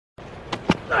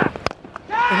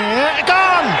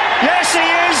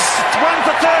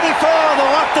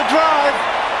up the drive,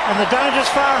 and the dangerous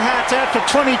Farhat's out for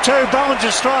 22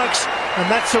 Bollinger strikes,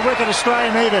 and that's the wicket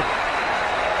Australia needed.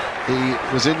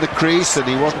 He was in the crease and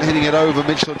he wasn't hitting it over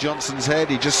Mitchell Johnson's head.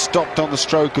 He just stopped on the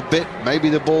stroke a bit. Maybe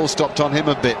the ball stopped on him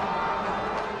a bit.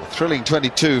 A thrilling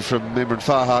 22 from Imran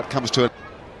Farhat comes to it.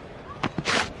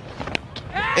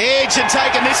 Edge and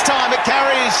taken this time, it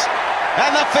carries,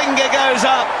 and the finger goes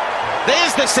up.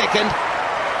 There's the second.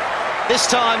 This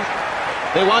time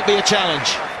there won't be a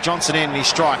challenge. Johnson in and he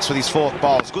strikes with his fourth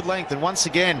bowls. Good length, and once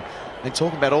again, they're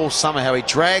talking about all summer how he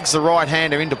drags the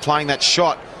right-hander into playing that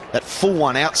shot, that full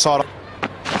one outside.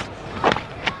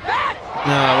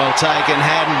 Well taken,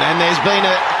 Haddon, and there's been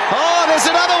a... Oh, there's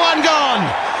another one gone!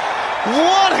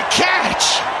 What a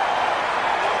catch!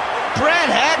 Brad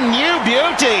Haddon, you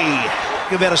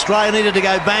beauty! About Australia needed to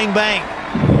go bang bang.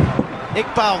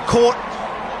 Iqbal caught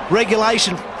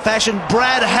regulation fashion.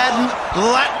 Brad Haddon,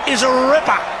 that is a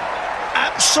ripper.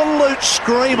 Absolute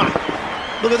screamer.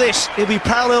 Look at this, he'll be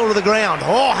parallel to the ground.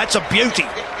 Oh, that's a beauty.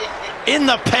 In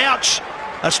the pouch.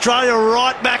 Australia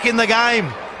right back in the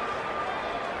game.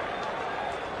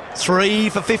 3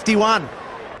 for 51.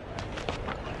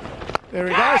 There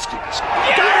he goes.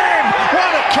 Damn!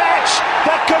 What a catch!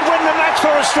 That could win the match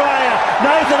for Australia.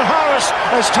 Nathan Horace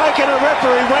has taken a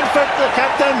ripper. He went for the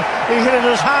captain. He hit it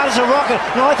as hard as a rocket.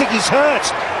 No, I think he's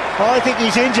hurt. I think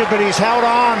he's injured, but he's held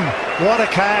on. What a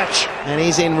catch. And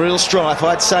he's in real strife.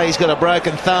 I'd say he's got a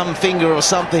broken thumb, finger or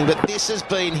something, but this has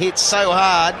been hit so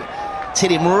hard. It's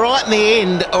hit him right in the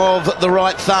end of the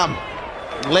right thumb.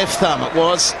 Left thumb it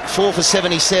was. 4 for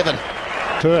 77.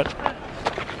 To it.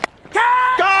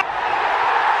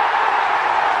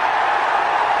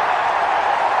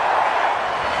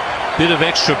 Bit of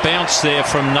extra bounce there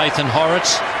from Nathan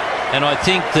Horace, and I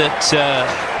think that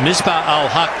Misbah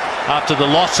Al-Haq, after the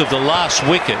loss of the last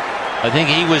wicket, I think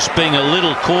he was being a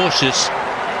little cautious,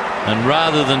 and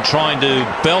rather than trying to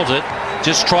belt it,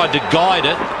 just tried to guide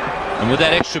it, and with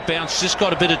that extra bounce just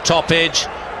got a bit of top edge.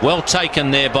 Well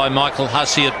taken there by Michael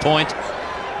Hussey at point,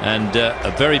 and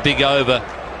a very big over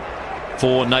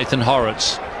for Nathan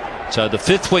Horace. So the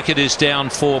 5th wicket is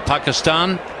down for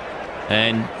Pakistan,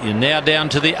 and you're now down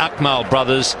to the Akmal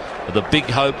brothers with a big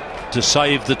hope to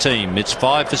save the team. It's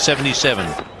 5 for 77.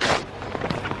 Oh,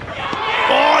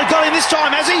 he got him this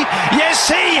time, has he? Yes,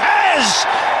 he has!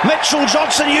 Mitchell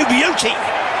Johnson, you beauty!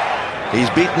 He's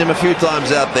beaten him a few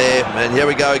times out there, and here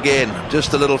we go again.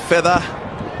 Just a little feather.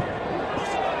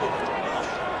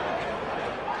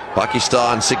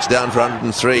 Pakistan 6 down for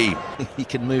 103. He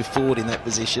can move forward in that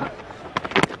position.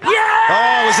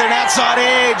 Oh, was there an outside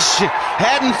edge?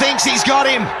 Haddon thinks he's got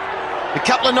him. A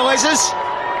couple of noises.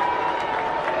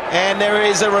 And there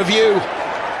is a review.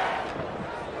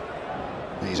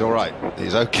 He's all right.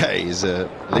 He's okay. He's a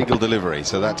legal delivery.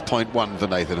 So that's .1 for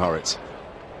Nathan Horace.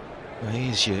 Well,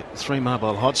 here's your 3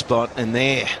 mobile hotspot, and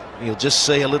there you'll just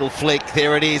see a little flick.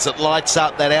 There it is. It lights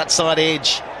up that outside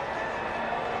edge.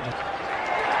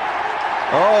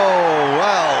 Oh,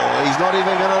 well, he's not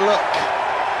even going to look.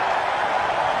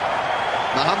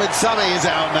 Mohammed Sami is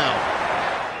out now.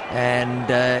 And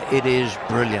it is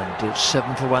brilliant. It's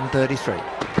 7 for 133.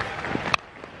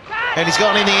 And he's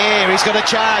gone in the air. He's got a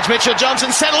charge. Mitchell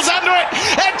Johnson settles under it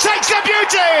and takes the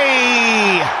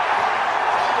beauty.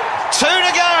 2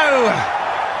 to go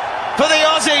for the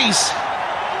Aussies.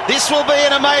 This will be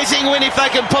an amazing win if they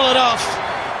can pull it off.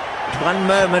 At one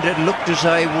moment it looked as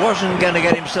though he wasn't going to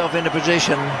get himself into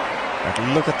position.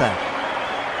 But look at that.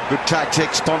 Good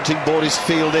tactics. Ponting brought his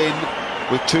field in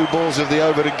with 2 balls of the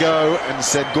over to go and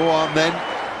said, go on then.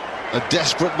 A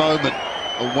desperate moment.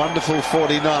 A wonderful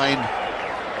 49.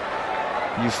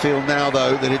 You feel now,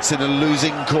 though, that it's in a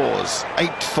losing cause.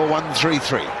 8 for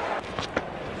 133.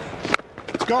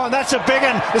 It's gone. That's a big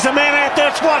one. There's a man out there.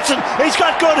 It's Watson. He's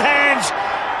got good hands.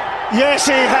 Yes,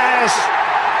 he has.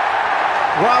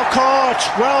 Well caught.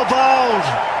 Well bowled.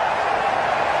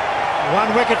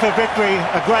 1 wicket for victory.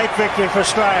 A great victory for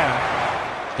Australia.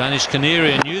 Danish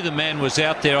Kaneria knew the man was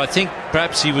out there. I think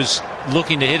perhaps he was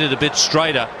looking to hit it a bit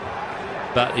straighter,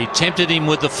 but he tempted him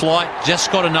with the flight.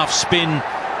 Just got enough spin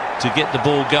to get the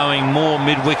ball going more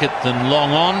mid-wicket than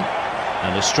long on,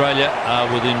 and Australia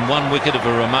are within 1 wicket of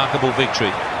a remarkable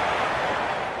victory.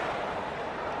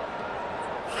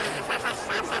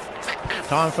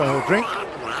 Time for a drink.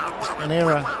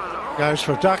 Kaneria goes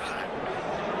for a duck.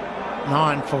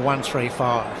 9 for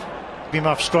 135. Him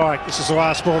off strike. This is the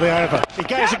last ball of the over. He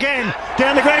goes again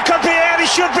down the ground. Could be out. He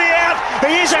should be out.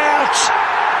 He is out.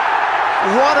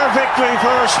 What a victory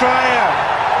for Australia.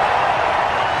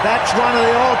 That's one of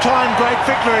the all-time great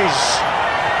victories.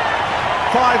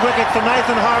 5 wicket for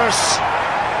Nathan Horace.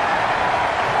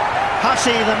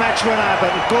 Hussey the match winner,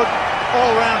 but a good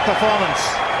all-round performance.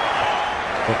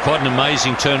 Well, quite an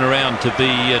amazing turnaround to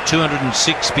be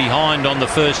 206 behind on the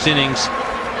first innings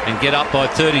and get up by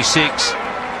 36.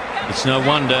 It's no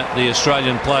wonder the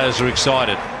Australian players are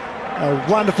excited. A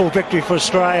wonderful victory for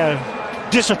Australia.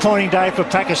 Disappointing day for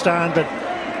Pakistan, but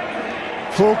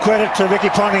full credit to Ricky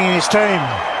Ponting and his team.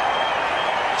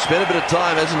 Spent a bit of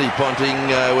time, hasn't he, Ponting,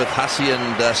 with Hussey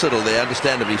and Siddle there,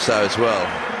 understandably so as well.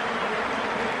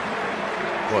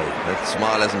 Boy, that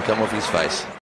smile hasn't come off his face.